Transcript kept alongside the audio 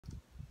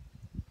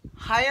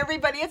Hi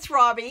everybody, it's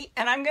Robbie,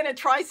 and I'm going to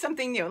try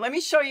something new. Let me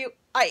show you.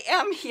 I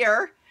am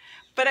here,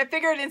 but I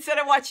figured instead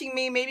of watching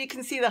me, maybe you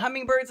can see the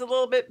hummingbirds a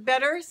little bit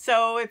better.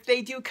 So if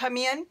they do come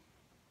in,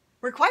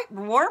 we're quite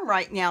warm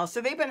right now, so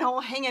they've been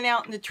all hanging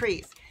out in the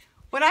trees.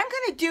 What I'm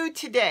going to do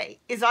today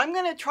is I'm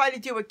going to try to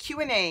do a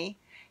Q&A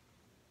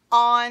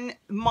on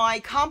my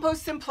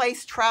Compost in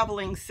Place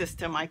traveling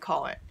system, I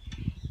call it.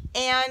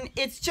 And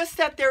it's just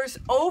that there's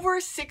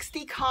over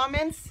 60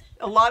 comments.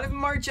 A lot of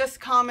them are just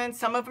comments.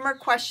 Some of them are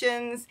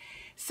questions.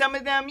 Some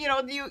of them,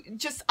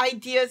 just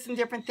ideas and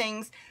different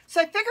things. So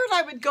I figured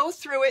I would go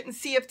through it and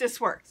see if this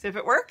works. If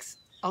it works,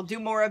 I'll do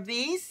more of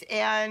these.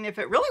 And if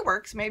it really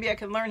works, maybe I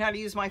can learn how to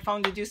use my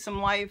phone to do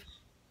some live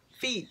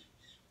feed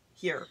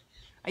here.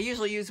 I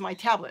usually use my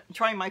tablet. I'm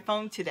trying my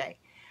phone today.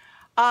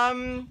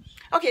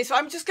 Okay, so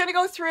I'm just going to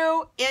go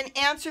through and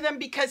answer them,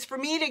 because for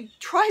me to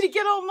try to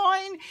get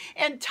online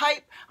and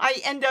type,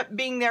 I end up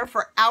being there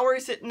for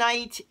hours at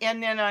night,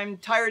 and then I'm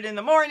tired in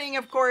the morning,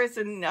 of course,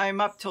 and I'm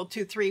up till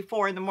 2, 3,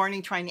 4 in the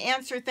morning trying to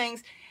answer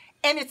things.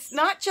 And it's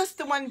not just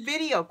the one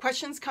video.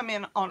 Questions come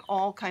in on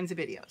all kinds of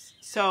videos.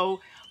 So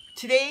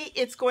today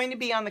it's going to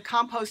be on the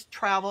compost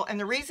travel, and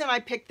the reason I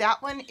picked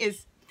that one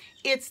is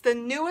it's the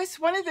newest,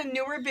 one of the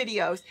newer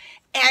videos,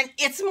 and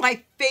it's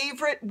my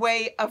favorite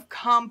way of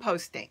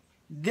composting.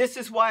 This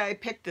is why I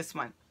picked this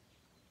one.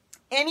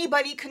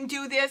 Anybody can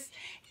do this.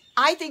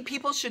 I think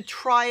people should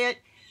try it.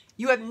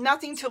 You have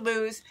nothing to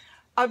lose.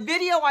 A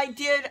video I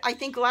did, I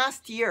think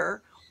last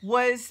year,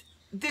 was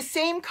the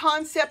same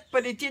concept,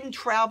 but it didn't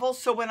travel.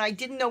 So when I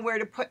didn't know where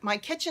to put my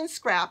kitchen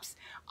scraps,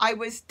 I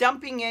was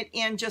dumping it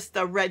in just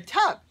a red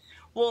tub.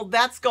 Well,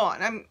 that's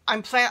gone.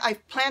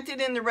 I've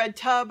planted in the red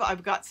tub.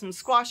 I've got some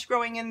squash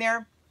growing in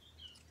there.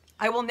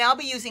 I will now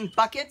be using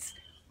buckets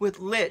with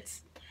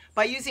lids.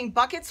 By using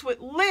buckets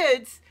with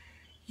lids,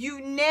 you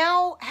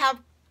now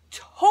have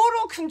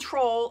total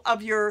control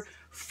of your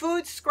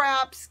food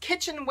scraps,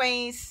 kitchen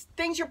waste,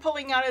 things you're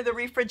pulling out of the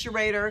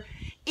refrigerator,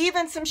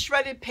 even some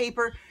shredded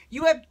paper.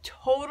 You have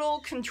total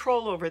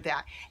control over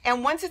that.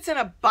 And once it's in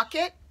a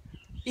bucket,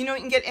 you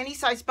can get any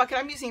size bucket.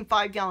 I'm using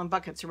 5-gallon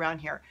buckets around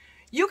here.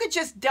 You could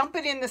just dump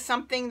it into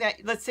something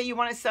that, let's say you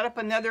want to set up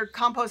another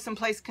compost in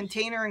place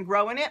container and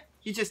grow in it.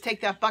 You just take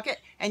that bucket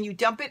and you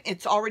dump it.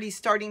 It's already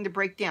starting to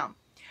break down.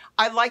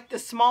 I like the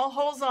small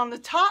holes on the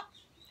top,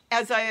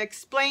 as I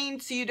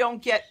explained, so you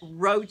don't get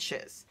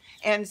roaches.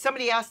 And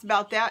somebody asked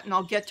about that, and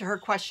I'll get to her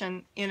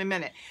question in a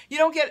minute. You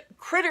don't get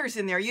critters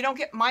in there. You don't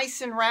get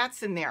mice and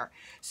rats in there.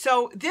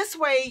 So this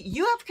way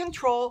you have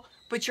control,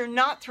 but you're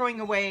not throwing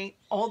away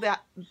all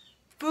that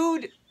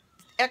food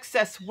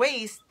excess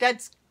waste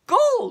that's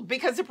gold,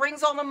 because it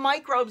brings all the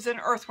microbes and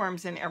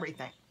earthworms and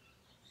everything.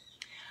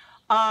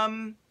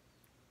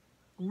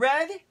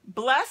 Red,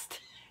 blessed,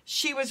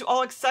 she was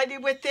all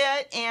excited with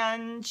it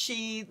and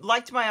she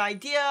liked my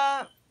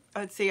idea.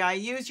 Let's see, I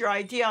used your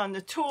idea on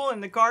the tool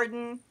in the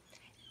garden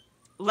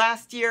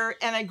last year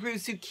and I grew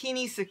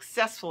zucchini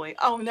successfully.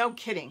 Oh, no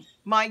kidding.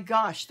 My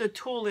gosh, the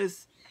tool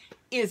is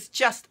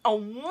just a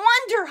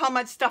wonder how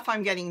much stuff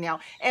I'm getting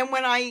now. And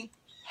when I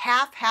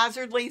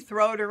haphazardly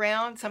throw it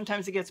around,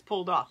 sometimes it gets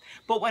pulled off.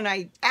 But when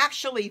I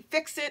actually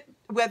fix it,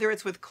 whether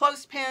it's with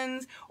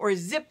clothespins or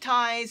zip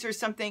ties or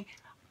something,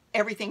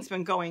 everything's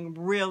been going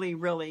really,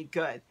 really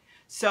good.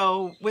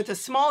 So with a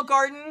small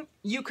garden,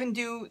 you can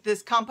do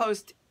this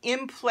compost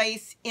in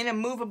place in a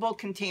movable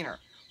container.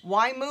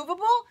 Why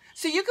movable?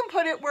 So you can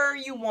put it where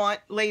you want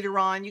later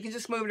on. You can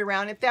just move it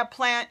around. If that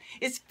plant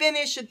is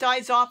finished, it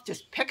dies off,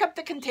 just pick up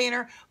the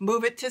container,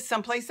 move it to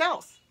someplace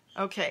else.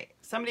 Okay,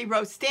 somebody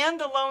wrote,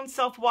 standalone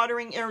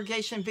self-watering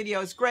irrigation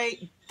video is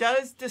great,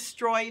 does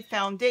destroy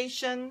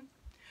foundation.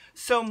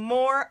 So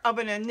more of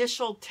an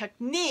initial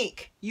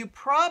technique. You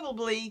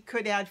probably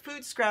could add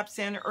food scraps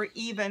in or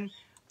even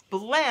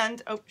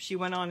blend, oh, she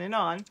went on,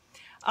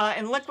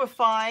 and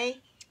liquefy,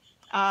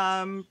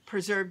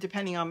 preserve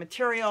depending on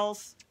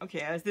materials.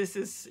 Okay, as this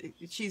is,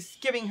 she's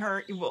giving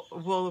her,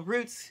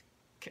 roots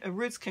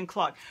can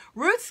clog.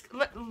 Roots,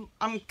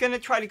 I'm going to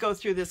try to go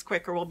through this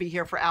quick or we'll be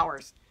here for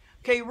hours.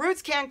 Okay,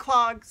 roots can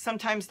clog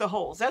sometimes the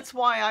holes. That's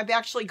why I've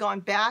actually gone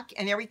back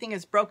and everything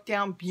is broke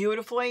down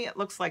beautifully. It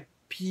looks like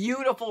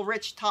beautiful,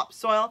 rich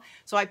topsoil.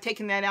 So I've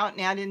taken that out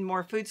and added in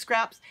more food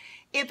scraps.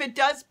 If it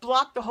does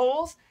block the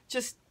holes,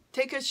 just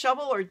take a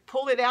shovel or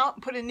pull it out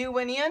and put a new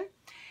one in.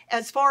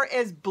 As far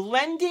as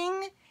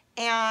blending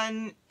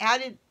and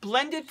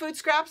blended food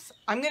scraps,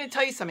 I'm going to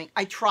tell you something.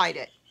 I tried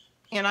it.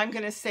 And I'm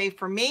going to say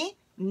for me,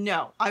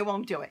 no, I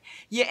won't do it.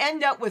 You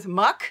end up with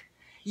muck.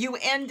 You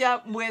end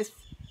up with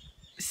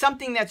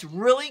something that's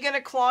really going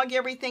to clog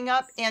everything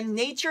up, and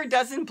nature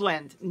doesn't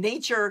blend.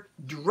 Nature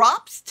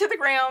drops to the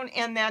ground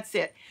and that's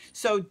it.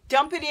 So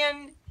dump it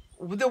in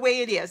the way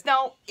it is.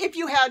 Now, if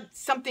you had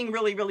something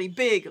really, really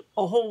big,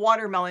 a whole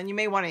watermelon, you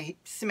may want to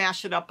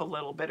smash it up a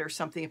little bit or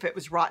something if it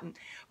was rotten.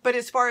 But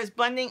as far as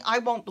blending, I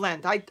won't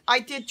blend. I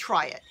did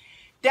try it.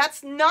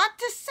 That's not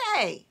to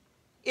say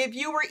if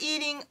you were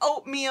eating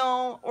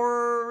oatmeal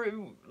or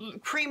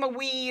cream of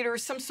wheat or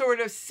some sort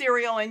of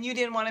cereal and you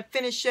didn't want to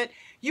finish it,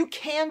 You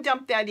can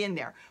dump that in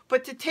there.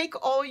 But to take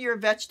all your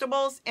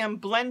vegetables and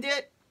blend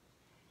it,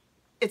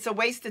 it's a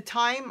waste of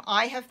time.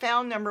 I have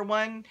found, number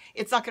one,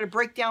 it's not going to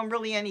break down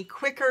really any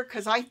quicker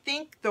because I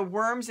think the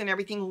worms and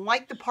everything,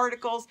 like the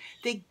particles,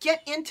 they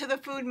get into the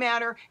food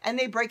matter and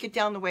they break it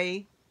down the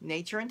way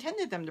nature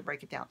intended them to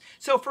break it down.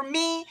 So for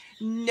me,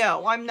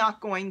 no, I'm not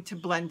going to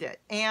blend it.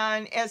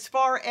 And as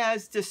far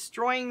as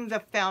destroying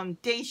the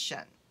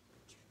foundation,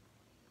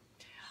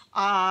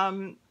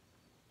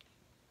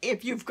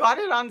 if you've got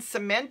it on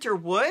cement or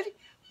wood,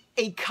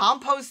 a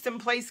compost in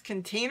place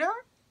container,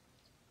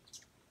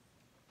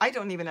 I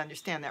don't even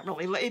understand that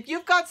really. If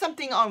you've got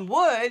something on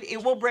wood,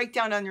 it will break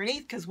down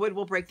underneath because wood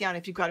will break down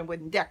if you've got a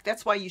wooden deck.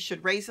 That's why you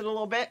should raise it a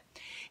little bit.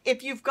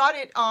 If you've got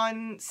it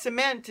on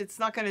cement, it's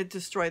not going to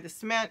destroy the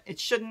cement. It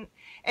shouldn't.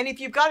 And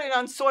if you've got it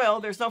on soil,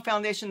 there's no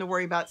foundation to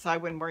worry about, so I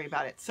wouldn't worry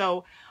about it.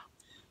 So,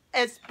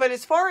 but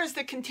as far as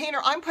the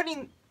container,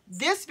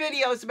 this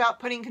video is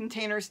about putting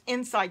containers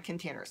inside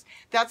containers.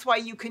 That's why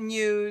you can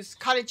use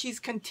cottage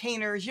cheese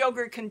containers,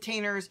 yogurt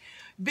containers,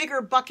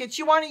 bigger buckets.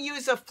 You want to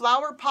use a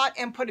flower pot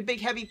and put a big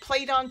heavy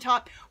plate on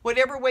top,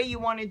 whatever way you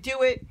want to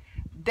do it.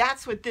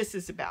 That's what this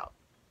is about.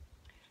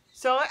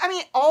 So, I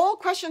mean, all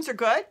questions are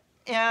good.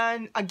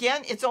 And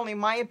again, it's only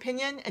my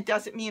opinion. It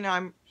doesn't mean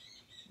I'm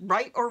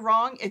right or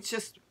wrong. It's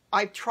just,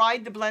 I've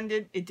tried the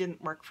blended. It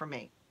didn't work for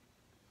me.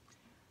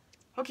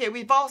 Okay,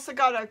 we've also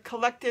got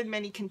collected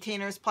many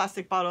containers,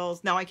 plastic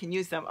bottles. Now I can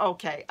use them.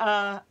 Okay,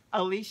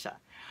 Alicia.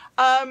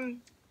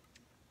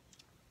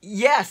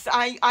 Yes,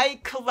 I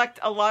collect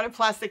a lot of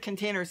plastic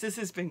containers. This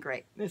has been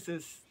great.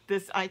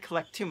 I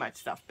collect too much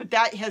stuff. But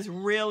that has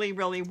really,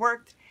 really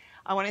worked.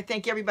 I want to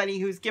thank everybody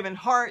who's given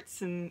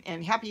hearts and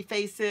happy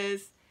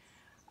faces.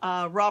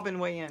 Robin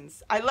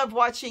Williams. I love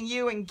watching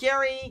you and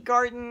Gary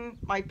garden.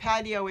 My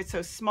patio is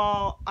so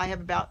small. I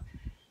have about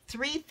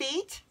 3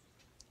 feet.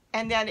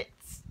 And then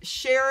it's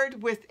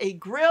shared with a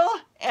grill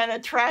and a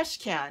trash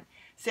can.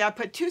 See, I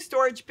put 2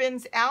 storage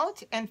bins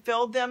out and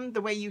filled them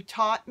the way you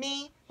taught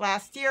me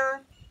last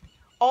year.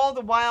 All the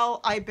while,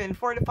 I've been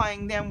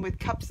fortifying them with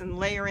cups and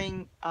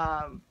layering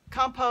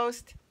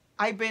compost.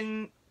 I've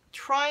been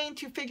trying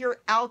to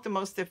figure out the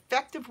most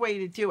effective way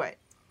to do it.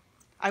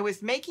 I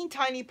was making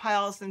tiny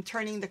piles and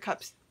turning the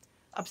cups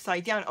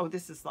upside down. Oh,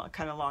 this is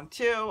kind of long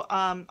too.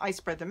 I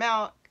spread them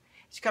out.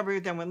 She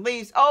covered them with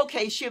leaves.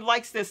 Okay, she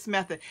likes this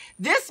method.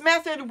 This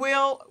method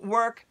will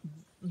work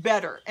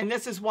better. And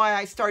this is why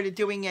I started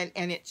doing it.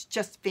 And it's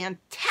just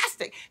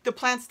fantastic. The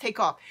plants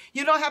take off.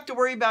 You don't have to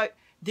worry about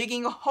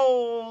digging a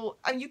hole.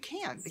 I mean, you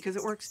can because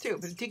it works too.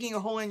 But digging a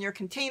hole in your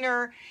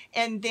container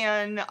and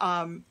then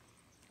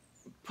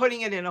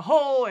putting it in a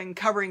hole and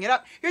covering it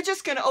up. You're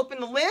just going to open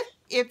the lid.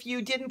 If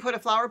you didn't put a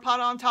flower pot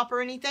on top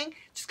or anything,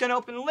 just going to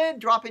open the lid,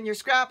 drop in your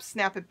scraps,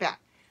 snap it back.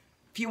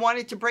 If you want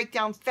it to break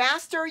down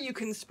faster, you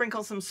can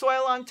sprinkle some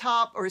soil on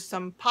top or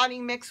some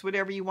potting mix,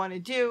 whatever you want to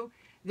do.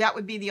 That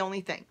would be the only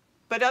thing.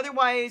 But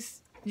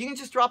otherwise, you can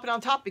just drop it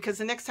on top because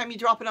the next time you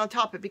drop it on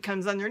top, it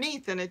becomes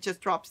underneath and it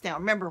just drops down.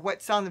 Remember,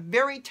 what's on the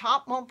very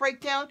top won't break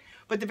down,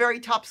 but the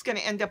very top's going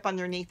to end up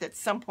underneath at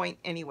some point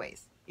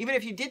anyways. Even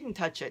if you didn't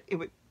touch it, it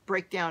would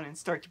break down and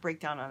start to break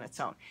down on its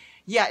own.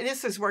 Yeah,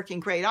 this is working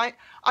great.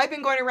 I've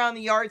been going around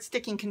the yard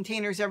sticking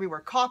containers everywhere,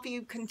 coffee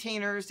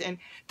containers, and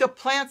the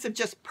plants have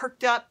just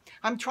perked up.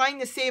 I'm trying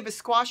to save a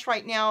squash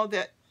right now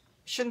that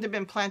shouldn't have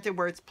been planted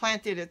where it's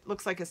planted. It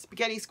looks like a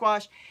spaghetti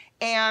squash.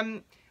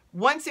 And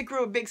once it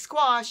grew a big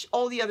squash,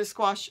 all the other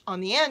squash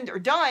on the end are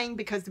dying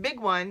because the big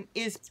one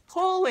is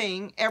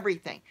pulling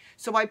everything.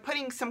 So by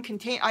putting some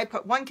I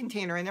put 1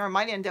 container in there. I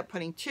might end up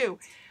putting 2.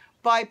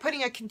 By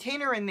putting a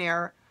container in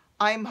there,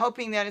 I'm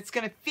hoping that it's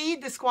going to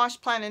feed the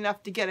squash plant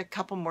enough to get a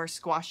couple more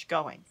squash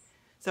going.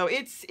 So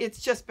it's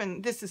just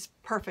been, this is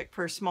perfect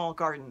for small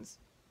gardens.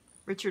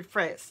 Richard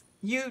Freyes.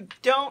 You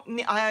don't,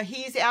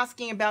 he's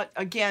asking about,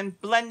 again,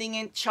 blending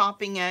it,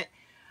 chopping it.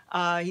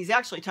 He's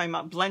actually talking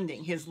about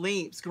blending his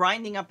leaves,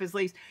 grinding up his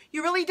leaves.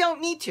 You really don't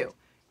need to.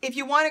 If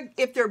you want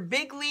to, if they're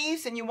big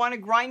leaves and you want to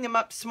grind them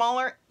up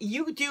smaller,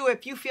 you do.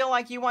 If you feel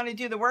like you want to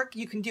do the work,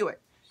 you can do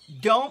it.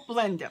 Don't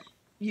blend them.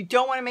 You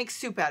don't want to make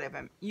soup out of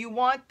them. You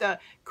want the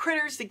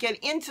critters to get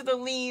into the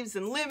leaves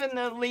and live in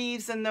the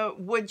leaves and the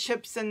wood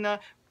chips and the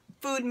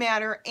food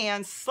matter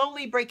and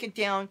slowly break it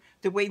down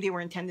the way they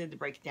were intended to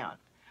break it down.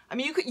 I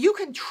mean, you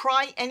can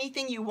try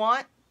anything you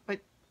want,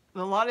 but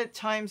a lot of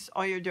times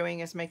all you're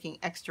doing is making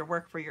extra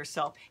work for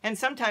yourself. And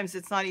sometimes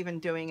it's not even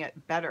doing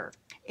it better.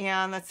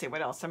 And let's see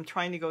what else. I'm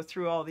trying to go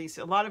through all these.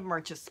 A lot of them are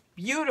just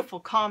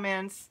beautiful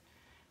comments.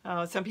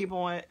 Some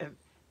people want,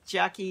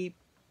 Jackie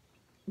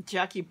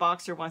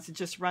Boxer wants to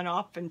just run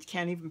off and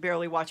can't even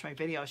barely watch my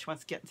video. She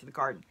wants to get into the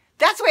garden.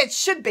 That's the way it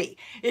should be.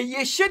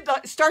 You should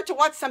start to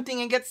watch something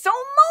and get so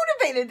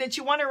motivated that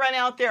you want to run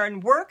out there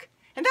and work.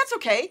 And that's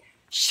okay.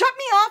 Shut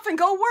me off and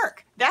go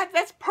work.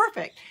 That's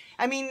perfect.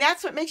 I mean,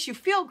 that's what makes you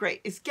feel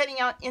great, is getting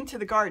out into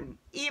the garden.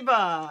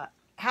 Eva,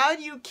 how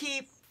do you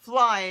keep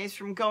flies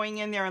from going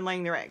in there and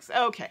laying their eggs?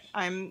 Okay,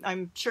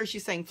 I'm sure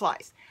she's saying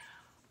flies.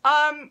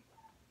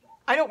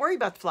 I don't worry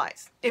about the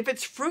flies. If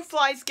it's fruit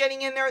flies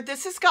getting in there,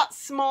 this has got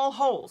small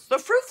holes. The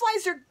fruit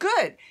flies are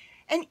good.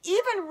 And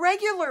even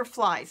regular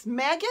flies,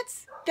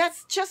 maggots,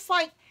 that's just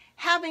like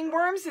having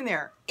worms in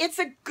there. It's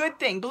a good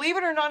thing. Believe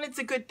it or not, it's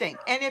a good thing.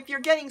 And if you're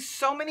getting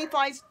so many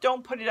flies,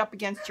 don't put it up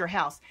against your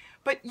house.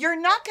 But you're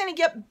not going to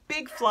get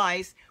big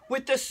flies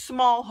with the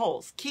small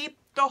holes. Keep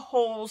the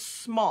holes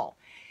small.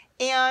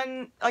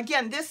 And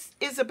again, this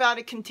is about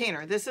a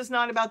container. This is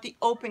not about the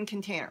open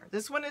container.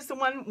 This one is the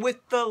one with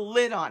the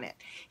lid on it.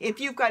 If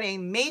you've got a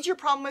major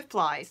problem with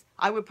flies,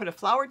 I would put a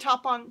flower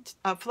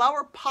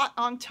pot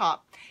on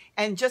top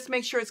and just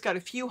make sure it's got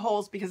a few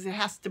holes because it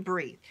has to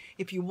breathe.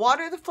 If you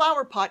water the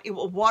flower pot, it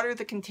will water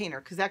the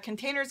container because that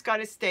container's got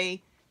to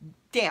stay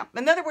damp.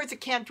 In other words, it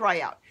can't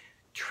dry out.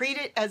 Treat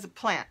it as a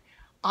plant.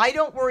 I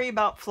don't worry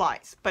about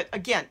flies, but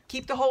again,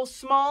 keep the holes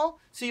small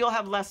so you'll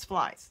have less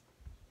flies.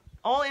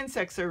 All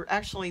insects are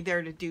actually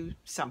there to do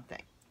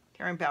something.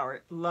 Karen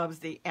Bauer loves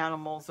the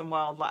animals and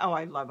wildlife. Oh,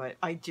 I love it.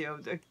 I do.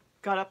 I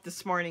got up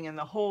this morning and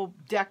the whole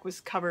deck was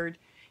covered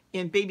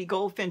in baby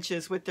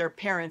goldfinches with their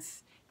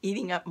parents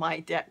eating up my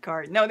deck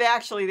garden. No,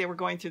 they were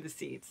going through the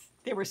seeds.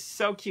 They were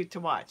so cute to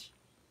watch.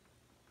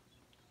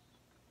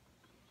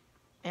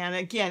 And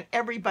again,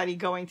 everybody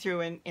going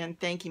through and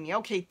thanking me.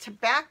 Okay,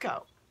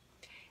 tobacco.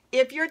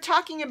 If you're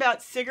talking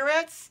about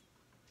cigarettes,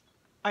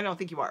 I don't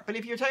think you are, but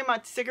if you're talking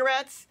about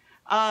cigarettes,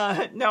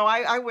 no,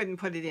 I wouldn't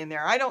put it in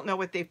there. I don't know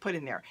what they've put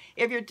in there.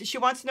 She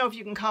wants to know if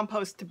you can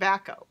compost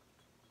tobacco,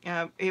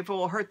 if it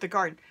will hurt the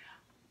garden.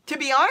 To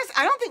be honest,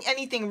 I don't think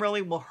anything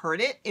really will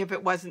hurt it if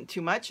it wasn't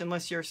too much,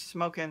 unless you're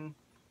smoking,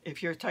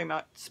 if you're talking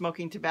about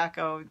smoking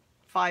tobacco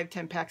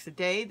 5-10 packs a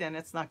day, then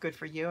it's not good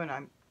for you,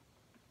 and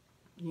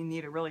you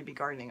need to really be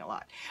gardening a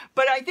lot.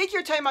 But I think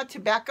you're talking about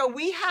tobacco.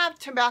 We have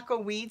tobacco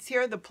weeds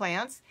here, the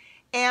plants,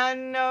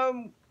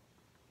 and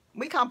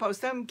we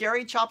compost them.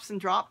 Gary chops and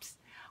drops.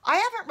 I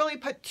haven't really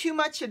put too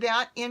much of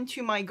that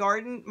into my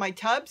garden, my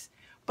tubs,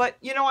 but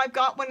you know, I've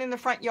got one in the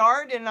front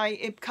yard and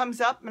it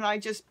comes up and I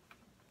just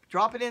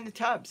drop it in the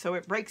tub so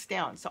it breaks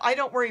down. So I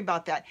don't worry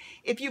about that.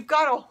 If you've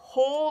got a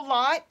whole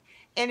lot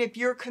and if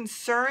you're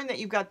concerned that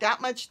you've got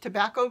that much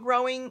tobacco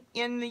growing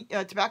in the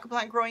tobacco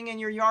plant growing in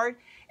your yard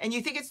and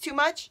you think it's too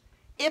much,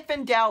 if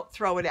in doubt,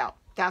 throw it out.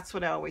 That's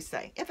what I always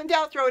say. If in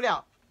doubt, throw it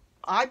out.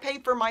 I pay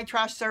for my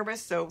trash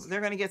service, so they're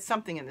going to get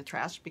something in the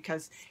trash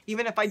because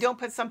even if I don't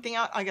put something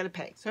out, I got to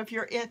pay. So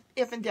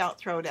if in doubt,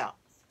 throw it out.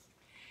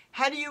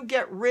 How do you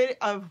get rid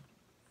of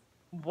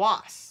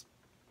wasps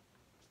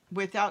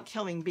without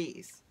killing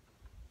bees?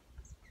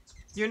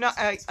 You're not,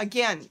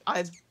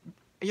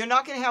 you're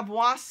not going to have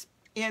wasps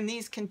in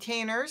these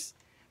containers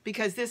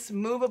because this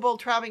movable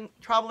traveling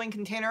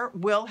container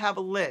will have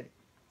a lid.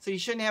 So you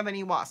shouldn't have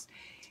any wasps.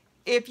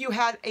 If you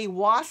had a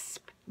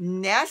wasp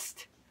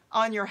nest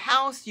on your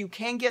house, you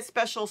can get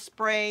special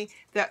spray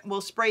that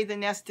will spray the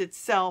nest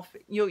itself.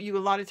 A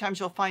lot of times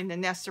you'll find the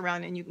nests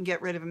around and you can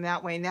get rid of them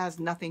that way, and that has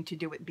nothing to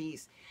do with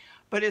bees.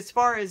 But as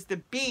far as the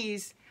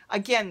bees,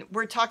 again,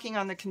 we're talking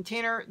on the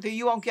container,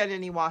 you won't get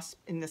any wasps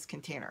in this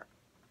container.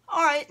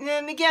 All right, and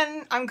then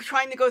again, I'm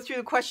trying to go through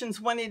the questions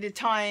one at a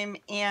time,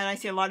 and I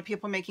see a lot of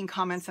people making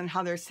comments on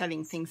how they're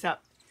setting things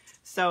up.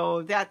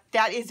 So that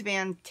is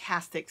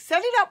fantastic.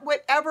 Set it up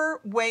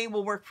whatever way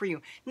will work for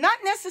you. Not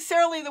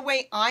necessarily the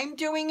way I'm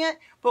doing it,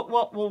 but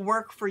what will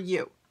work for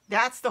you.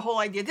 That's the whole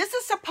idea. This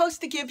is supposed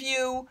to give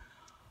you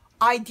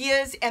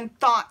ideas and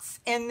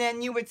thoughts. And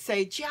then you would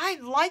say, gee, I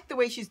like the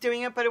way she's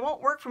doing it, but it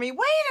won't work for me. Wait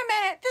a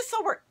minute, this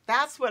will work.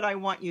 That's what I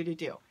want you to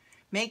do.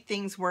 Make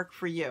things work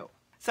for you.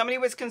 Somebody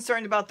was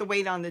concerned about the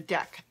weight on the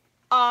deck.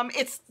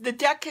 The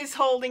deck is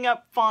holding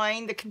up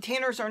fine. The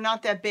containers are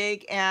not that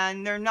big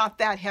and they're not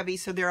that heavy,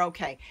 so they're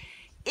okay.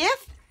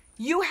 If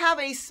you have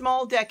a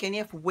small deck and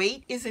if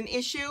weight is an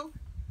issue,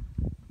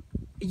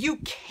 you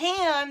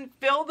can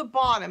fill the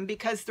bottom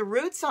because the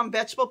roots on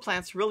vegetable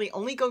plants really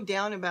only go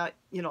down about,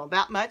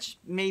 that much,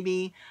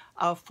 maybe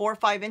 4 or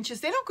 5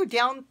 inches. They don't go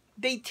down.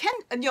 They tend,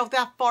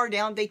 that far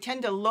down. They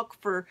tend to look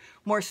for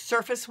more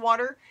surface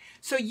water.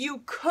 So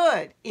you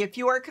could, if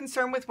you are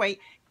concerned with weight,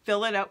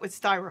 fill it up with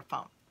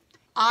styrofoam.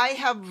 I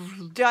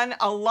have done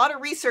a lot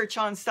of research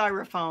on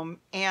styrofoam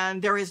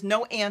and there is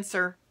no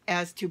answer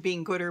as to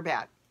being good or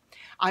bad.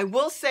 I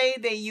will say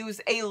they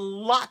use a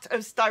lot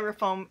of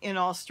styrofoam in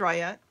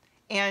Australia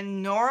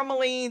and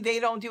normally they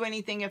don't do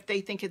anything if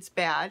they think it's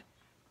bad.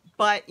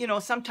 But,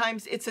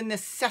 sometimes it's a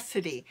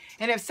necessity.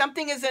 And if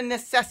something is a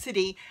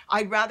necessity,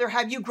 I'd rather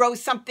have you grow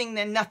something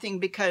than nothing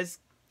because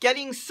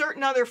getting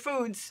certain other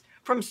foods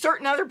from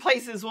certain other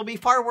places will be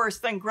far worse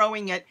than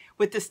growing it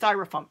with the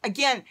styrofoam.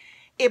 Again,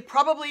 it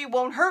probably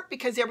won't hurt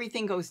because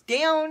everything goes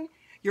down,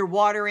 your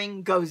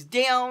watering goes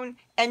down,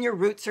 and your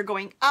roots are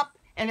going up.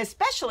 And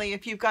especially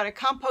if you've got a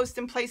compost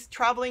in place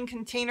traveling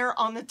container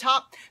on the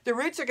top, the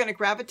roots are going to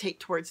gravitate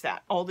towards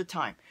that all the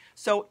time.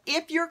 So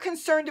if you're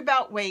concerned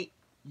about weight,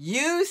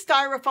 use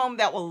styrofoam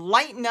that will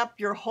lighten up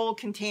your whole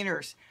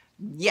containers.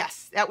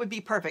 Yes, that would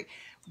be perfect.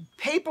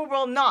 Paper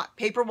will not.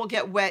 Paper will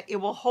get wet. It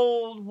will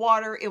hold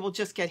water. It will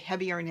just get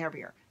heavier and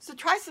heavier. So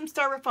try some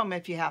styrofoam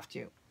if you have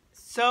to.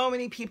 So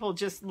many people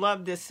just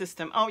love this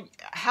system. Oh,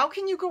 how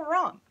can you go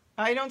wrong?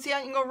 I don't see how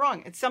you can go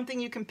wrong. It's something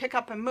you can pick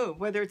up and move,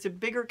 whether it's a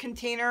bigger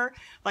container,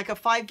 like a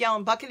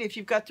 5-gallon bucket if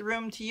you've got the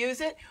room to use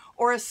it,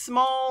 or a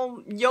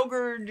small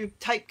yogurt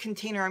type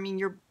container. I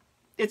mean,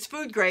 it's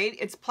food grade,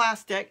 it's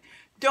plastic.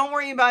 Don't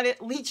worry about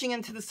it leaching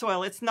into the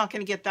soil. It's not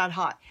going to get that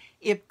hot.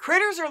 If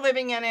critters are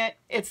living in it,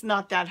 it's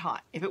not that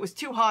hot. If it was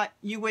too hot,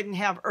 you wouldn't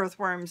have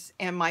earthworms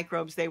and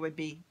microbes. They would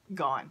be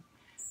gone.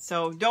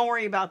 So don't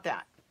worry about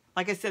that.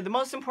 Like I said, the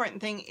most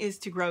important thing is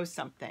to grow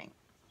something.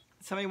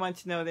 Somebody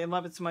wants to know, they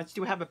love it so much.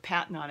 Do we have a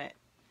patent on it?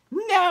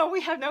 No,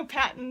 we have no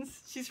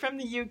patents. She's from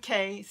the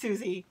UK,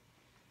 Susie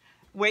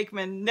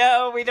Wakeman.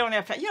 No, we don't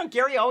have patents. You know,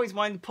 Gary always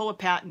wanted to pull a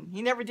patent.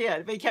 He never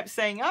did, but he kept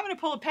saying, I'm going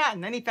to pull a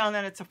patent. Then he found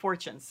out it's a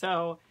fortune.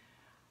 So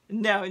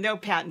no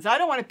patents. I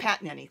don't want to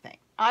patent anything.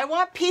 I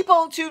want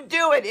people to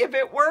do it. If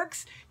it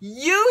works,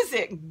 use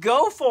it.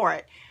 Go for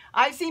it.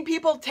 I've seen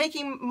people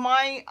taking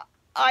my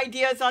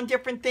ideas on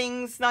different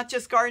things, not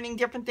just gardening,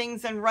 different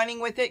things, and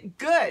running with it.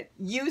 Good.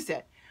 Use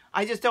it.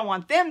 I just don't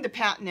want them to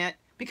patent it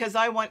because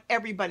I want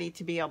everybody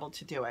to be able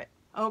to do it.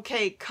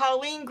 Okay,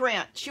 Colleen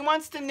Grant. She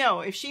wants to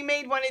know if she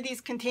made one of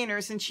these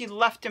containers and she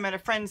left them at a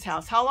friend's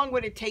house, how long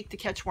would it take to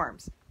catch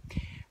worms?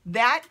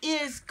 That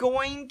is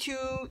going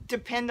to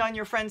depend on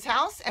your friend's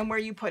house and where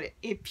you put it.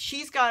 If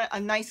she's got a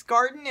nice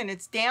garden and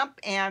it's damp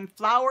and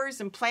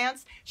flowers and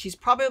plants, she's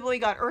probably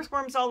got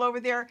earthworms all over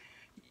there.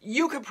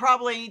 You could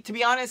probably, to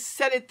be honest,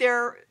 set it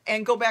there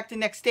and go back the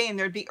next day and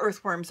there'd be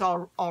earthworms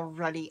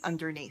already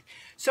underneath.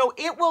 So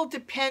it will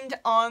depend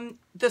on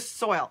the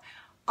soil.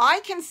 I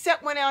can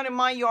set one out in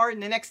my yard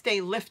and the next day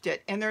lift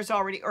it and there's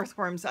already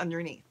earthworms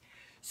underneath.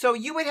 So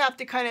you would have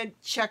to kind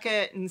of check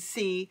it and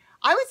see.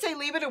 I would say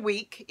leave it a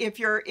week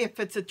if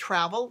it's a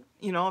travel,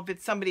 you know, if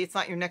it's somebody, it's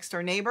not your next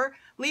door neighbor,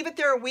 leave it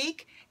there a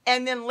week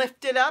and then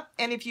lift it up.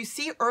 And if you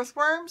see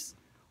earthworms,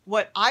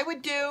 what I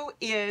would do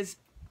is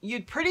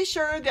you'd pretty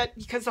sure that,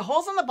 because the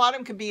holes on the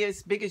bottom could be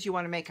as big as you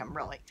want to make them,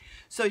 really.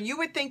 So you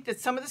would think that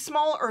some of the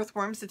small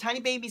earthworms, the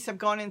tiny babies, have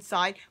gone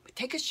inside, but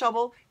take a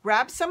shovel,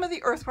 grab some of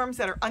the earthworms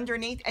that are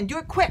underneath and do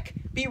it quick.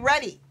 Be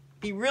ready.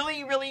 Be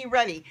really, really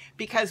ready,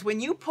 because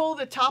when you pull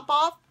the top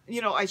off,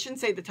 you know, I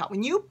shouldn't say the top,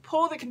 when you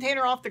pull the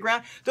container off the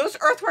ground, those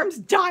earthworms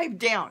dive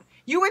down.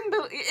 You wouldn't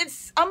believe,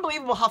 it's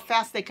unbelievable how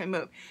fast they can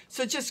move.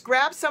 So just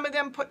grab some of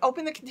them,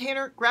 open the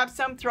container, grab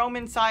some, throw them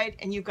inside,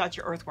 and you've got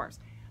your earthworms.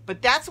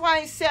 But that's why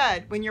I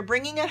said, when you're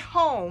bringing it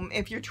home,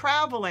 if you're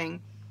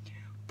traveling,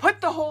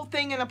 put the whole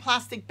thing in a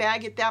plastic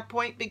bag at that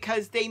point,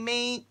 because they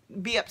may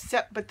be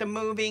upset with the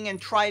moving and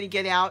try to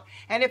get out.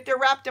 And if they're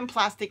wrapped in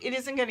plastic, it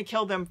isn't going to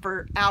kill them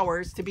for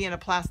hours to be in a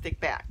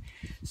plastic bag.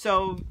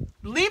 So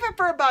leave it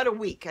for about a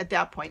week at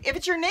that point. If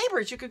it's your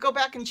neighbors, you could go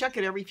back and check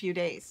it every few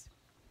days.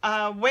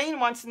 Wayne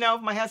wants to know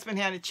if my husband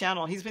had a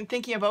channel. He's been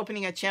thinking of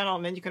opening a channel,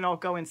 and then you can all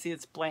go and see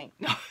it's blank.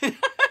 No.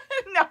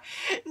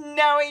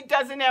 No, he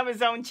doesn't have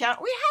his own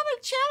channel. We have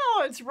a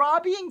channel. It's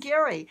Robbie and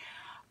Gary.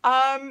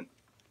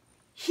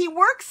 He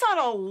works on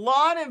a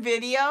lot of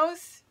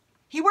videos.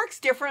 He works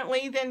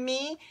differently than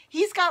me.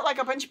 He's got like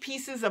a bunch of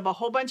pieces of a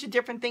whole bunch of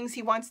different things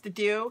he wants to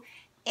do.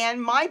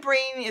 And my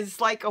brain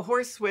is like a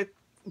horse with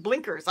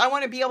blinkers. I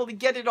want to be able to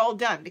get it all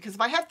done, because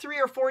if I have 3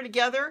 or 4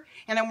 together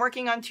and I'm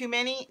working on too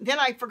many, then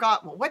I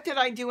forgot, well, what did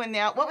I do in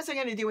that? What was I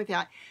going to do with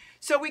that?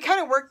 So we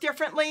kind of work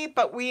differently,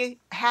 but we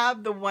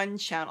have the one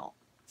channel.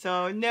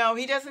 So no,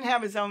 he doesn't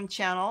have his own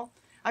channel.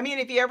 I mean,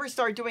 if he ever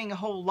started doing a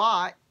whole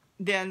lot,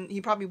 then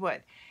he probably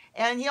would.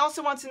 And he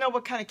also wants to know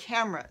what kind of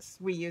cameras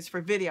we use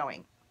for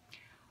videoing.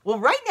 Well,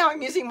 right now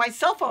I'm using my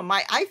cell phone,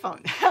 my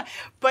iPhone,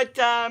 but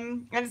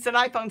and it's an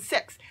iPhone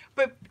 6.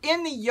 But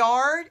in the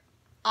yard,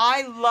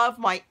 I love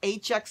my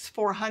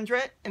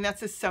HX400, and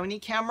that's a Sony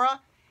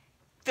camera.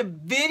 The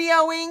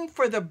videoing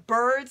for the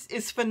birds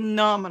is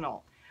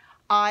phenomenal.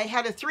 I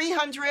had a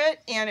 300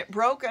 and it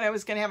broke and I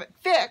was going to have it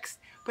fixed.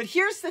 But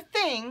here's the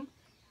thing,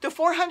 the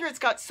 400's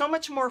got so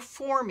much more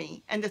for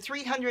me, and the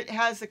 300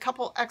 has a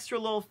couple extra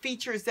little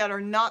features that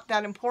are not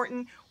that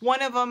important.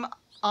 One of them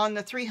on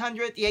the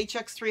 300, the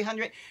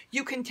HX300,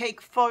 you can take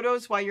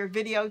photos while you're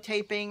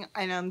videotaping,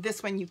 and on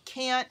this one you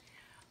can't.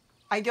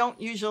 I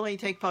don't usually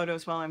take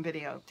photos while I'm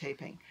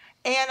videotaping.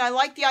 And I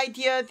like the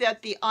idea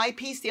that the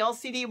eyepiece, the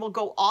LCD, will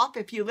go off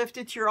if you lift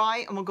it to your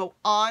eye and will go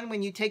on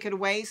when you take it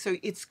away, so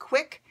it's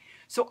quick.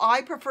 So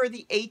I prefer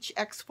the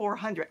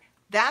HX400.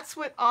 That's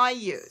what I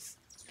use.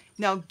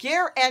 Now,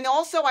 and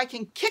also I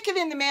can kick it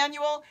in the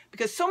manual,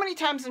 because so many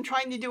times I'm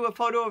trying to do a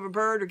photo of a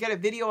bird or get a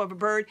video of a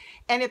bird,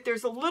 and if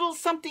there's a little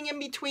something in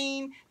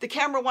between, the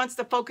camera wants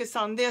to focus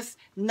on this,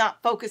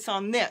 not focus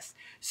on this.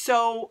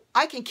 So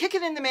I can kick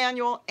it in the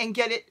manual and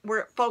get it where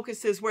it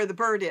focuses where the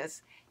bird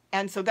is.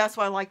 And so that's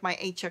why I like my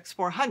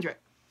HX400.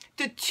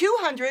 The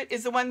 200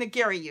 is the one that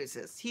Gary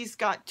uses. He's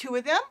got 2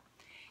 of them,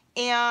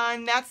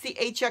 and that's the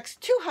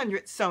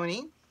HX200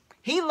 Sony.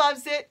 He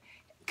loves it.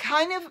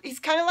 He's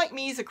kind of like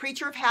me. He's a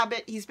creature of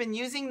habit. He's been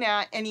using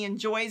that and he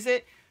enjoys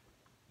it,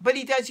 but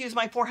he does use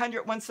my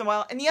 400 once in a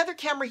while. And the other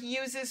camera he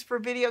uses for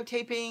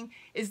videotaping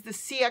is the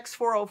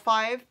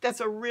CX405. That's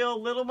a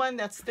real little one.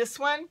 That's this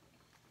one.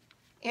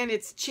 and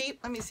it's cheap.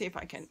 Let me see if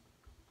I can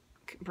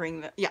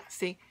bring the, yeah,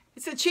 see,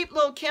 it's a cheap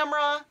little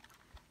camera.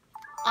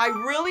 I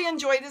really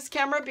enjoy this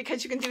camera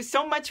because you can do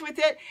so much with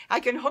it. I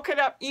can hook it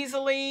up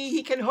easily.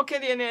 He can hook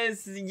it in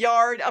his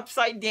yard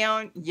upside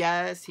down.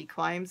 Yes, he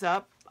climbs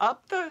up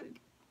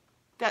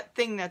that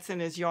thing that's in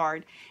his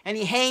yard, and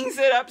he hangs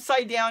it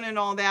upside down and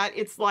all that.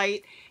 It's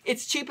light.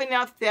 It's cheap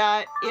enough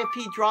that if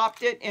he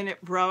dropped it and it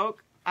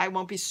broke, I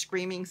won't be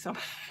screaming so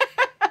much.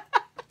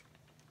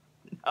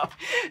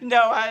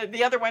 No,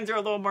 the other ones are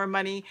a little more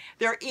money.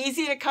 They're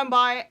easy to come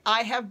by.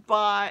 I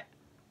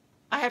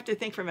have to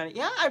think for a minute.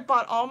 Yeah, I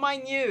bought all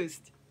mine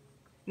used.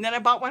 And then I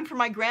bought one for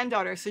my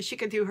granddaughter so she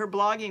could do her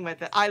blogging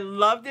with it. I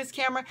love this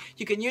camera.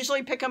 You can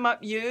usually pick them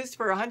up used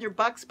for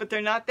 $100, but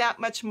they're not that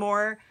much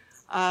more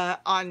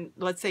on,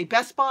 let's say,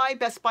 Best Buy.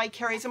 Best Buy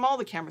carries them. All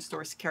the camera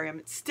stores carry them.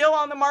 It's still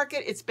on the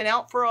market. It's been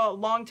out for a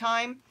long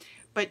time.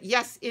 But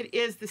yes, it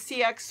is the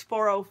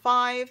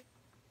CX405.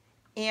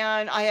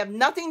 And I have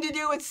nothing to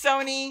do with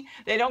Sony.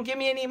 They don't give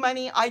me any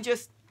money. I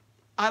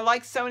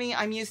like Sony.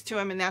 I'm used to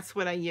them, and that's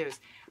what I use.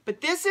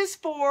 But this is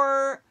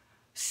for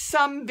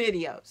some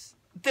videos.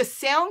 The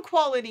sound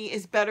quality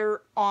is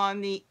better on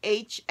the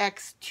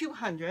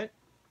HX200.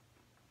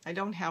 I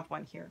don't have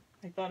one here.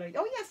 I thought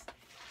oh yes,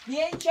 the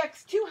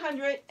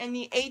HX200 and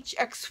the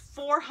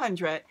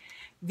HX400,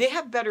 they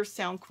have better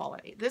sound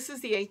quality. This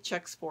is the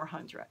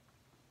HX400.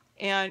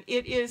 And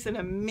it is an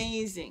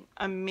amazing,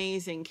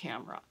 amazing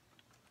camera.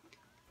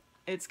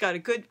 It's got a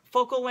good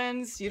focal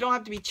lens. You don't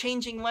have to be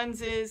changing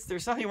lenses.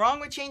 There's nothing wrong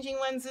with changing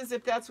lenses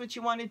if that's what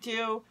you want to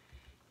do.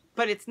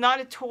 But it's not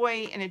a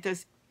toy, and it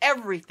does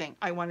everything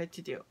I want it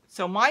to do.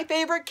 So my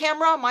favorite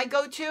camera, my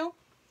go-to,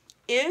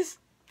 is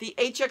the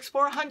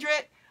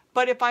HX400.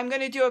 But if I'm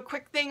going to do a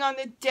quick thing on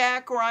the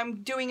deck, or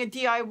I'm doing a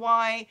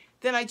DIY,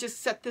 then I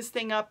just set this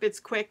thing up. It's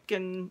quick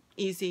and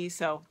easy,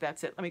 so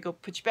that's it. Let me go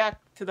put you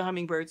back to the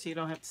hummingbird so you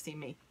don't have to see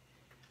me.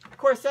 Of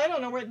course, I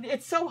don't know where,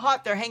 it's so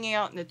hot they're hanging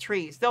out in the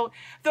trees. They'll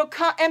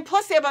come, and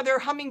plus they have other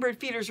hummingbird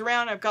feeders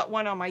around. I've got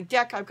one on my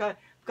deck. I've got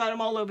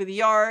them all over the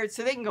yard,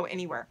 so they can go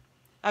anywhere.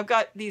 I've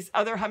got these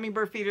other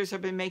hummingbird feeders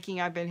I've been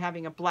making. I've been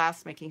having a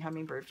blast making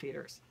hummingbird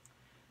feeders.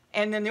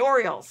 And then the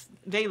Orioles,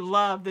 they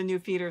love the new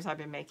feeders I've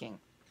been making.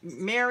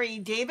 Mary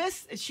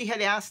Davis, she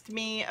had asked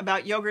me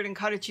about yogurt and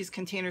cottage cheese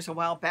containers a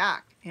while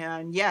back.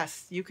 And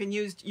yes, you can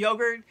use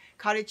yogurt,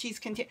 cottage cheese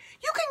containers.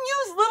 You can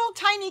use little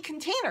tiny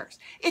containers.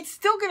 It's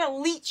still going to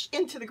leach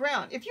into the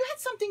ground. If you had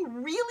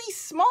something really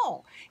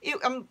small,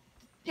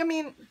 I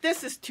mean,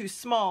 this is too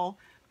small,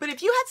 but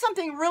if you had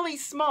something really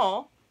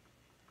small,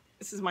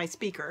 this is my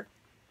speaker,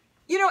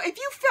 you know, if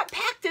you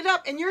packed it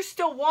up and you're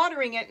still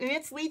watering it and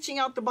it's leaching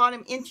out the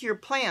bottom into your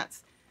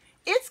plants,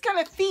 it's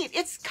going to feed.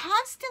 It's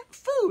constant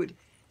food.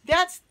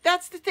 That's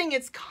the thing.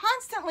 It's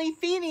constantly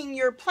feeding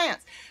your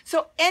plants.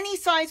 So any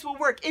size will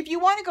work. If you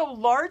want to go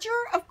larger,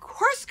 of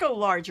course go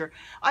larger.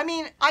 I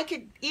mean, I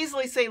could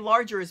easily say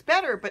larger is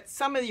better, but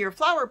some of your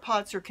flower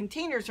pots or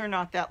containers are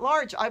not that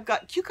large. I've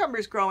got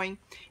cucumbers growing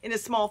in a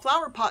small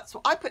flower pot,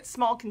 so I put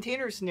small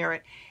containers near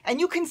it, and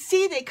you can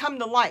see they come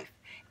to life.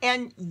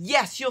 And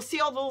yes, you'll see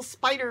all the little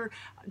spider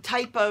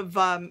type of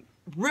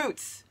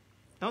roots.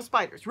 No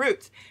spiders,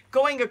 roots,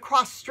 going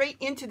across straight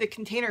into the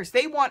containers.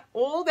 They want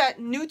all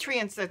that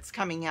nutrients that's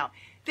coming out.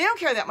 They don't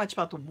care that much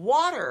about the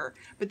water,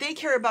 but they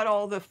care about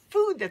all the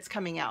food that's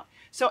coming out.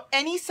 So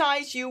any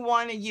size you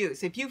want to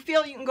use. If you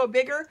feel you can go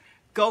bigger,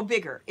 go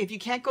bigger. If you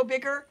can't go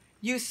bigger,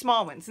 use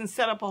small ones and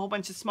set up a whole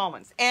bunch of small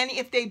ones. And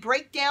if they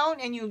break down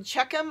and you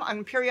check them,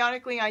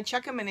 periodically I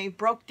check them and they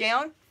broke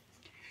down,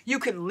 you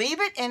could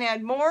leave it and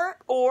add more,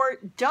 or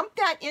dump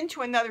that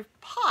into another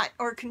pot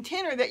or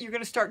container that you're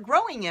going to start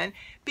growing in,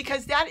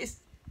 because that is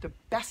the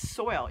best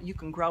soil you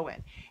can grow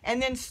in.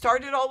 And then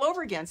start it all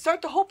over again.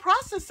 Start the whole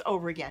process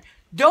over again.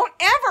 Don't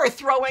ever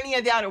throw any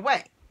of that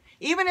away.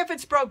 Even if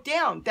it's broke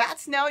down,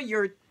 that's now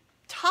your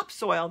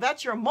topsoil.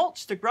 That's your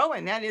mulch to grow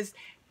in. That is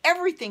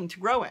everything to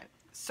grow in.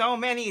 So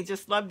many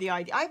just love the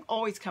idea. I've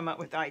always come up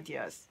with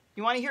ideas.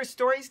 You want to hear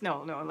stories?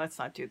 No, let's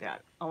not do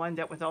that. I'll end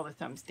up with all the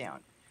thumbs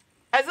down.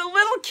 As a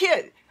little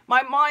kid,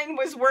 my mind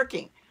was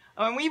working.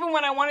 Even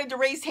when I wanted to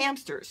raise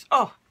hamsters.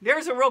 Oh,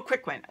 there's a real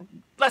quick one.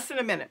 Less than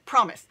a minute,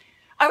 promise.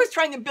 I was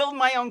trying to build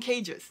my own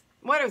cages.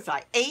 What was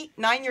I, 8,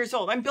 9 years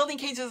old? I'm building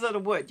cages out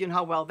of wood. You know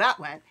how well that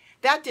went.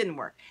 That didn't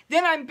work.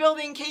 Then I'm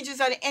building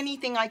cages out of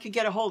anything I could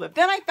get a hold of.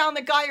 Then I found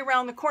the guy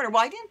around the corner.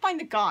 Well, I didn't find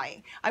the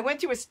guy. I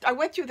went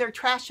through their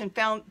trash and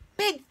found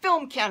big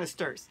film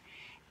canisters.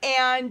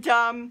 And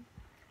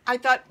I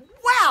thought,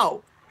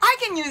 wow, I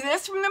can use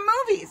this from the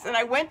movies. And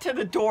I went to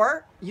the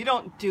door. You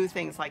don't do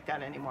things like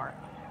that anymore.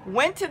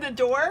 Went to the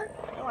door.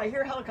 Oh, I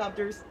hear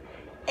helicopters.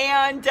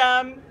 And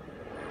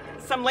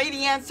some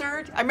lady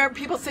answered. I remember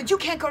people said, you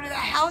can't go to that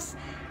house.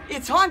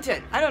 It's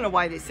haunted. I don't know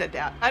why they said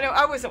that.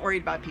 I wasn't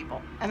worried about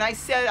people. And I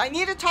said, I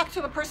need to talk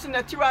to the person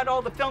that threw out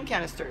all the film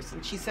canisters.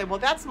 And she said, well,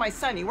 that's my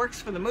son. He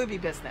works for the movie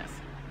business.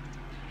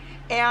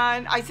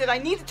 And I said, I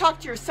need to talk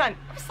to your son.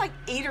 I was like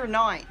 8 or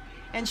 9.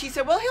 And she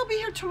said, well, he'll be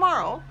here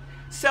tomorrow.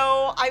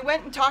 So I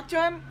went and talked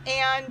to him,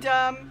 and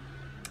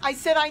I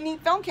said, I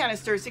need film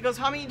canisters. He goes,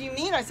 how many do you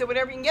need? I said,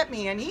 whatever you can get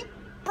me. And he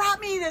brought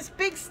me this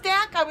big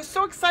stack. I was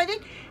so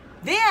excited.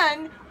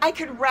 Then I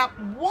could wrap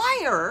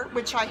wire,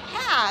 which I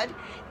had,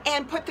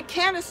 and put the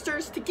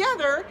canisters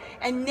together.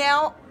 And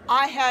now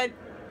I had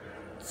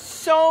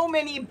so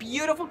many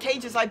beautiful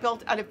cages I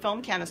built out of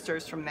film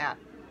canisters from that.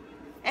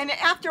 And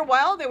after a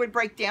while, they would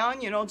break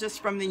down, you know,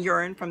 just from the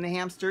urine from the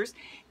hamsters.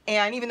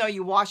 And even though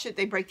you wash it,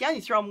 they break down.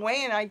 You throw them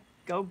away, and I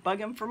go bug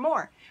them for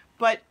more.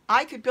 But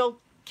I could build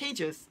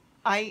cages.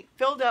 I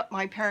filled up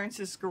my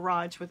parents'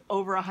 garage with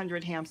over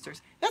 100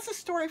 hamsters. That's a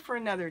story for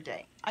another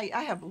day. I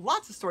have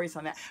lots of stories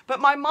on that. But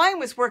my mind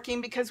was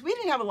working because we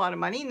didn't have a lot of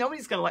money.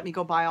 Nobody's going to let me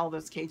go buy all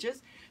those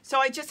cages. So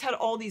I just had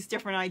all these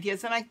different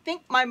ideas. And I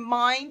think my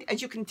mind,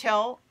 as you can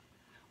tell,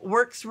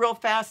 works real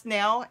fast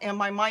now, and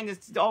my mind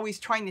is always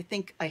trying to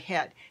think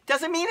ahead.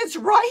 Doesn't mean it's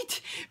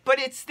right, but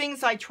it's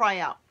things I try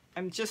out.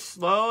 I'm just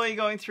slowly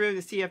going through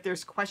to see if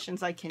there's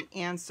questions I can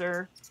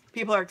answer.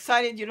 People are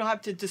excited. You don't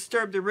have to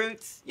disturb the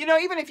roots. You know,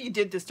 even if you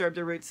did disturb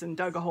the roots and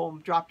dug a hole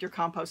and dropped your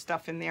compost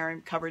stuff in there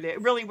and covered it,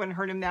 it really wouldn't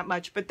hurt them that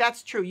much. But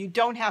that's true. You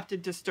don't have to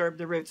disturb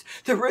the roots.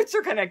 The roots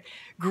are going to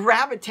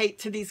gravitate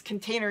to these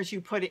containers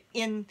you put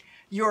in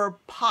your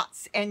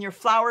pots and your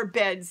flower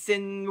beds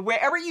and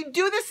wherever you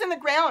do this in the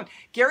ground.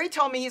 Gary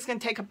told me he's going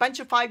to take a bunch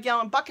of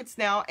 5-gallon buckets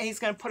now, and he's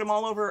going to put them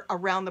all over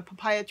around the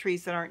papaya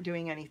trees that aren't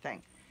doing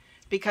anything.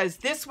 Because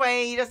this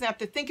way he doesn't have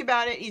to think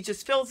about it. He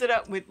just fills it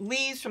up with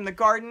leaves from the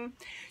garden.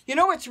 You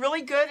know what's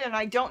really good, and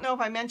I don't know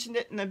if I mentioned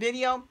it in the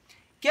video,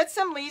 get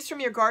some leaves from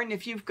your garden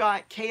if you've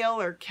got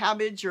kale or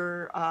cabbage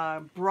or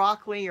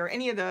broccoli or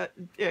any of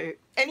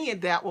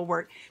that will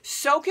work.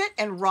 Soak it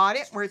and rot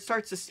it where it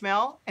starts to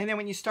smell, and then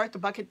when you start the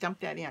bucket, dump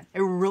that in.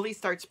 It really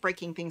starts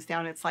breaking things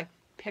down. It's like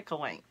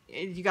pickling.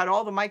 You got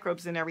all the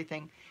microbes and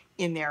everything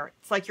in there.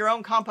 It's like your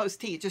own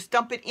compost tea. Just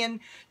dump it in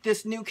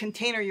this new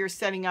container you're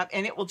setting up,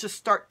 and it will just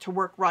start to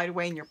work right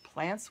away, and your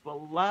plants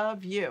will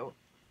love you.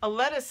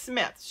 Aletta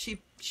Smith,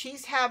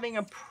 she's having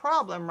a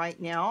problem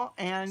right now,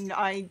 and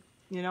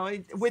you know,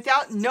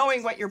 without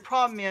knowing what your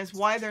problem is,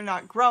 why they're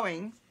not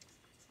growing,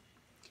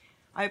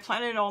 I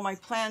planted all my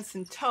plants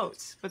in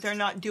totes, but they're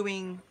not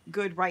doing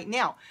good right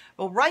now.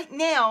 Well, right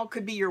now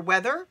could be your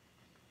weather.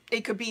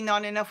 It could be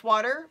not enough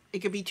water. It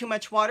could be too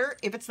much water.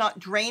 If it's not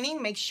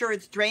draining, make sure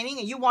it's draining.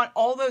 And you want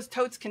all those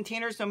totes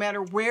containers, no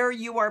matter where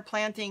you are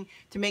planting,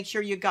 to make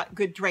sure you got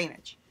good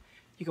drainage.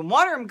 You can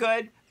water them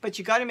good, but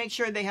you got to make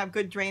sure they have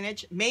good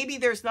drainage. Maybe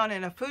there's not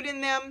enough food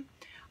in them.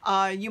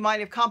 You might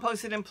have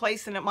composted in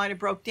place and it might have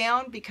broke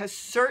down, because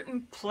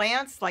certain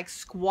plants like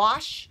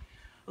squash,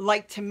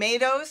 like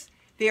tomatoes,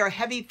 they are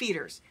heavy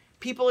feeders.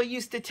 People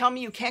used to tell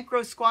me you can't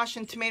grow squash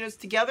and tomatoes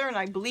together, and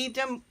I believed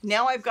them.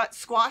 Now I've got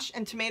squash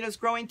and tomatoes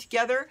growing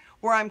together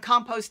where I'm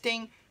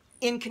composting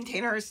in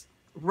containers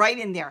right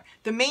in there.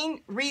 The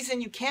main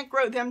reason you can't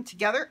grow them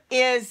together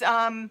is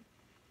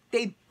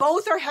they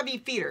both are heavy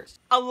feeders.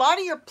 A lot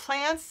of your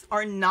plants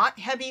are not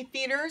heavy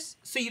feeders,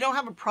 so you don't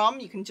have a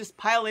problem. You can just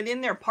pile it in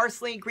there,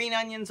 parsley, green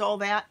onions, all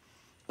that.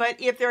 But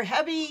if they're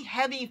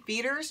heavy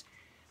feeders,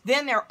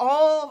 then they're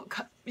all,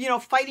 you know,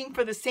 fighting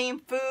for the same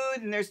food,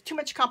 and there's too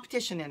much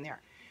competition in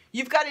there.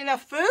 You've got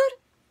enough food,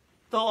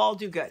 they'll all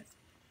do good.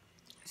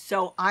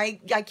 So I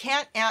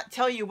can't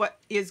tell you what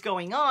is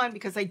going on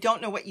because I don't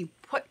know what you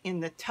put in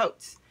the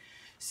totes.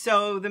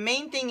 So the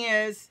main thing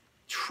is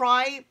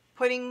try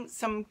putting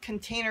some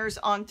containers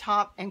on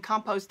top and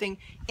composting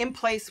in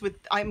place with,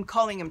 I'm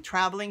calling them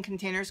traveling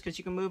containers because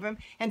you can move them,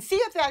 and see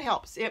if that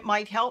helps. It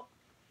might help.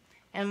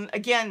 And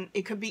again,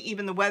 it could be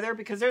even the weather,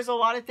 because there's a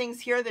lot of things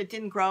here that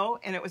didn't grow,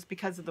 and it was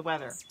because of the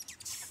weather.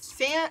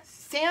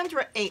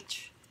 Sandra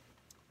H.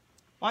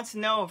 wants to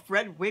know if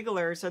red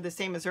wigglers are the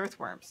same as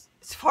earthworms.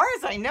 As far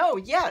as I know,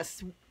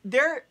 yes.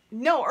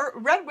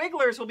 Red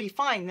wigglers will be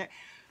fine.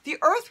 The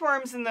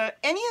earthworms and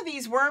any of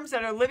these worms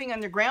that are living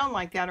underground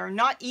like that are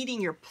not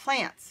eating your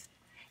plants.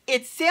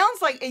 It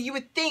sounds like you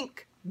would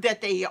think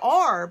that they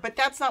are, but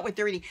that's not what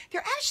they're eating.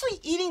 They're actually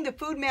eating the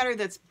food matter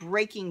that's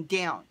breaking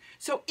down.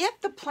 So if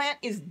the plant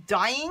is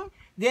dying,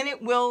 then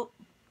it will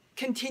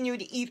continue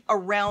to eat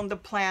around the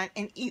plant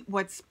and eat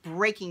what's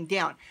breaking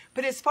down.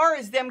 But as far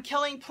as them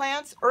killing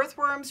plants,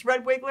 earthworms,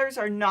 red wigglers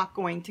are not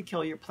going to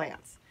kill your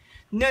plants.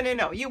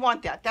 No, you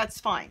want that. That's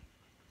fine.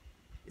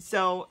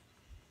 So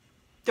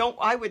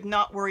I would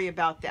not worry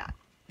about that.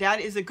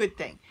 That is a good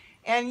thing.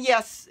 And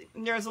yes,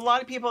 there's a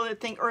lot of people that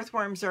think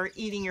earthworms are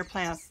eating your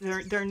plants.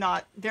 They're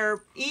not.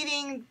 They're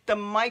eating the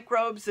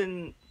microbes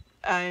and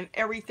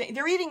everything.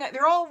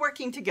 They're all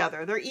working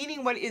together. They're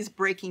eating what is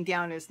breaking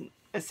down, is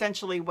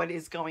essentially what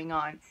is going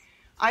on.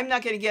 I'm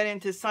not going to get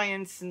into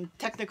science and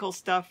technical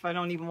stuff. I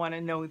don't even want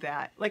to know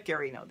that. Let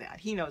Gary know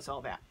that. He knows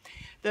all that.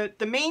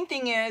 The main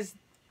thing is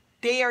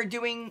they are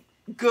doing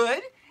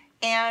good.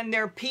 And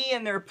their pee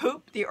and their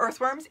poop, the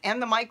earthworms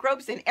and the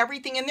microbes and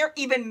everything in there,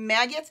 even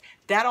maggots,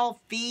 that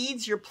all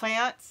feeds your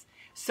plants.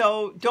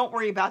 So don't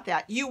worry about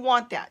that. You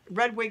want that.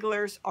 Red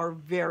wigglers are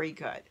very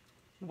good.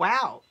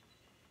 Wow.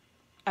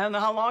 I don't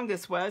know how long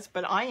this was,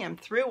 but I am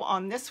through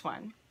on this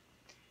one.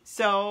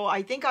 So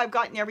I think I've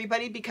gotten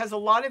everybody, because a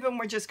lot of them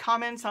were just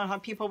comments on how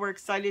people were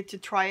excited to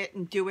try it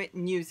and do it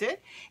and use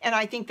it. And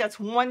I think that's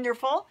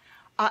wonderful.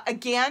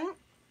 Again,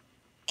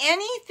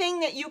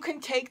 anything that you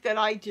can take that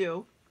I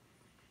do,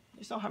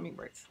 there's no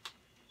hummingbirds.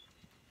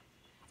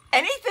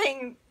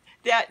 Anything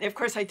that, of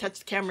course I touched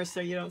the camera so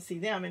you don't see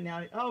them, and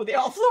now, oh, they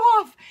all flew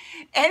off.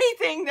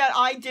 Anything that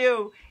I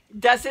do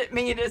doesn't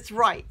mean it's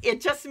right.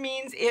 It just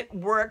means it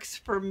works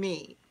for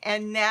me.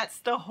 And that's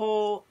the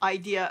whole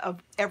idea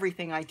of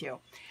everything I do.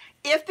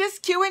 If this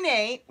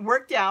Q&A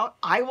worked out,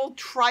 I will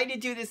try to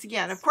do this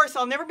again. Of course,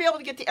 I'll never be able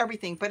to get to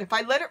everything, but if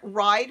I let it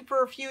ride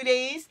for a few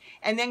days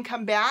and then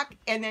come back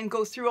and then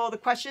go through all the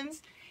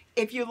questions,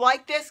 if you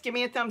like this, give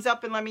me a thumbs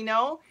up and let me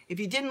know. If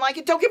you didn't like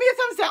it, don't give me a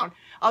thumbs down.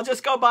 I'll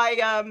just go by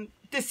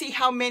to see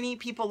how many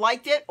people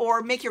liked it,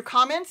 or make your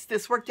comments.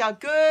 This worked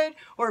out good,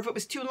 or if it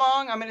was too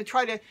long, I'm going to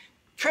try to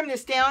trim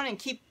this down and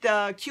keep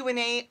the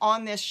Q&A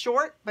on this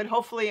short, but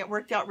hopefully it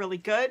worked out really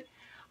good.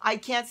 I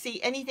can't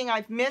see anything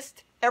I've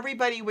missed.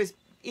 Everybody was,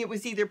 it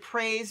was either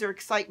praise or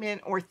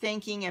excitement or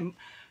thanking, and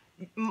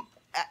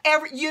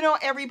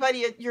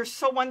everybody, you're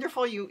so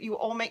wonderful. You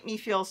all make me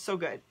feel so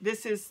good.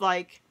 This is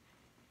like,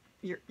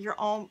 you're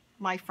all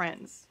my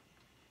friends,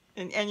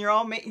 and you're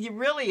all, you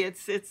really,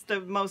 it's the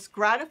most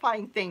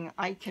gratifying thing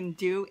I can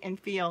do and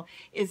feel,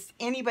 is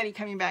anybody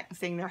coming back and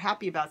saying they're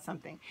happy about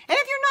something. And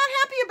if you're not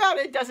happy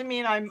about it, doesn't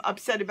mean I'm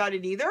upset about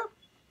it either.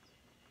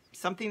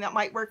 Something that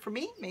might work for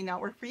me may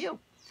not work for you.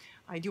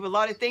 I do a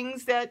lot of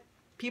things that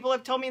people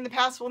have told me in the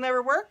past will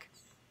never work.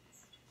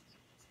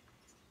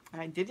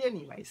 I did it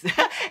anyways,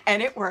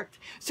 and it worked.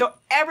 So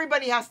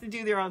everybody has to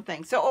do their own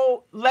thing.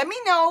 So let me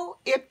know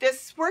if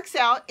this works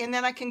out, and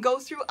then I can go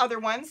through other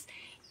ones.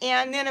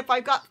 And then if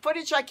I've got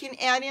footage I can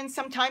add in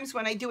sometimes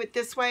when I do it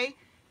this way,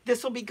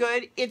 this will be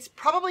good. It's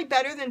probably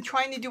better than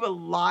trying to do a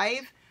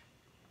live,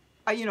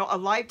 a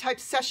live type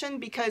session,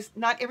 because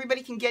not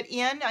everybody can get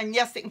in, and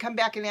yes, they can come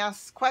back and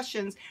ask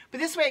questions, but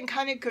this way I can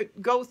kind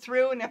of go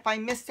through, and if I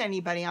missed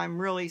anybody, I'm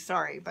really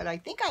sorry, but I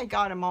think I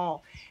got them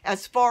all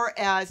as far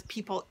as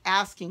people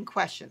asking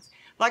questions.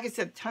 Like I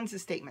said, tons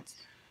of statements.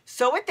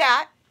 So with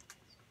that,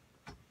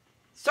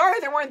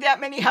 sorry there weren't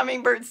that many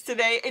hummingbirds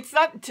today. It's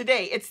not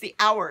today, it's the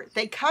hour.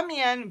 They come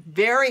in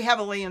very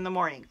heavily in the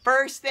morning.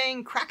 First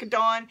thing, crack of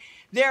dawn,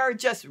 they're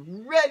just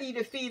ready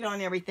to feed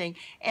on everything.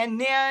 And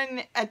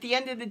then at the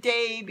end of the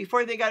day,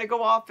 before they got to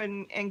go off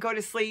and go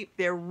to sleep,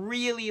 they're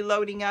really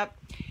loading up.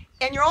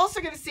 And you're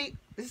also going to see,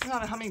 this is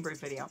not a hummingbird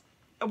video.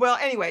 Well,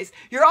 anyways,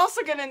 you're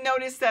also going to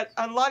notice that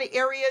a lot of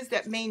areas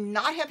that may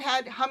not have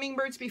had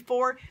hummingbirds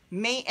before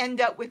may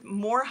end up with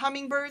more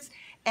hummingbirds.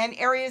 And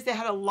areas that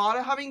had a lot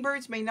of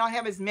hummingbirds may not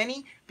have as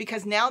many,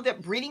 because now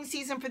that breeding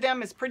season for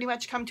them has pretty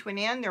much come to an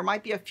end. There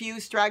might be a few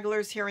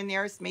stragglers here and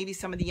there, maybe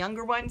some of the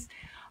younger ones.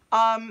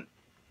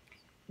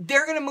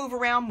 They're going to move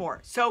around more.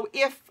 So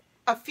if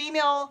a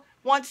female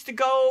wants to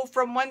go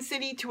from one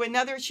city to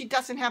another, she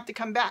doesn't have to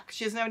come back.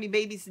 She doesn't have any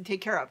babies to take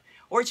care of.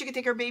 Or she can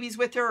take her babies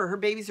with her, or her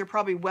babies are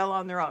probably well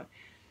on their own.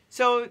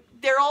 So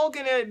they're all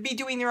going to be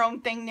doing their own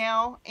thing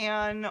now,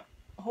 and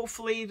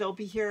hopefully they'll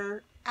be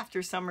here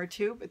after summer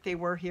too, but they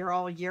were here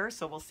all year,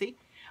 so we'll see.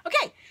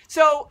 Okay,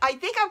 so I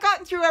think I've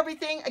gotten through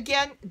everything.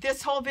 Again,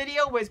 this whole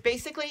video was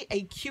basically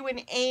a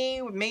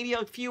Q&A, maybe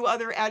a few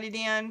other added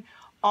in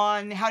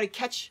on how to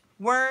catch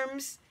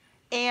worms.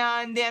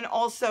 And then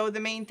also the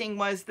main thing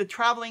was the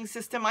traveling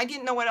system. I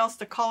didn't know what else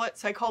to call it,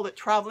 so I called it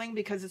traveling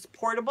because it's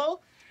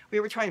portable. We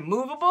were trying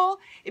movable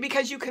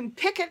because you can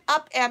pick it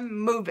up and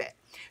move it.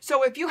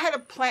 So if you had a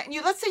plant,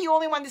 let's say you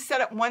only wanted to set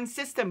up one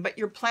system, but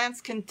your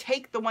plants can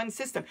take the one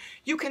system.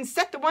 You can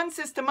set the one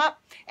system up,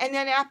 and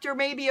then after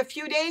maybe a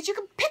few days, you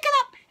can pick it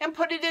up and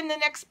put it in the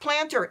next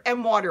planter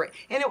and water it,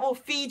 and it will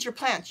feed your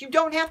plants. You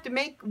don't have to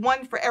make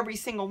one for every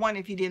single one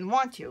if you didn't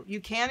want to. You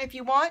can if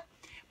you want,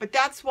 but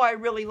that's why I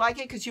really like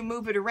it, because you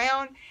move it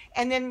around.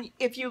 And then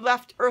if you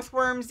left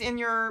earthworms in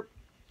your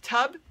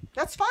tub,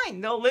 that's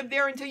fine. They'll live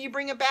there until you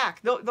bring it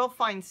back. They'll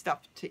find stuff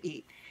to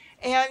eat.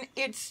 And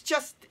it's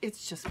just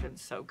been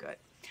so good.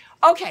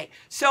 Okay,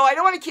 so I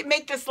don't want to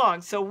make this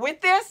long. So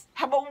with this,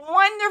 have a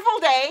wonderful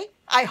day.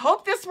 I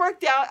hope this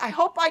worked out. I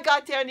hope I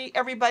got to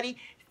everybody.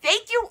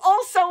 Thank you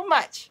all so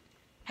much.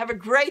 Have a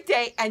great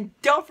day, and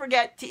don't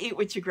forget to eat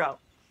what you grow.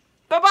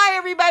 Bye-bye,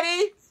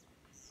 everybody.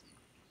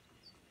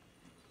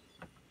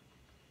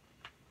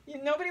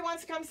 Nobody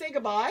wants to come say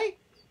goodbye?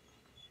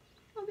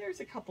 Oh, there's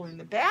a couple in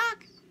the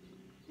back.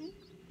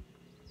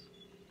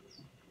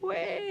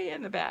 Way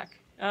in the back.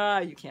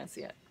 You can't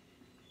see it.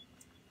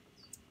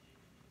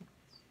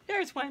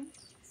 There's one.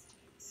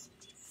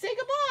 Say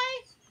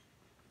goodbye.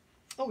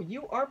 Oh,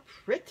 you are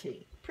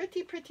pretty.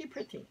 Pretty, pretty,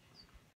 pretty.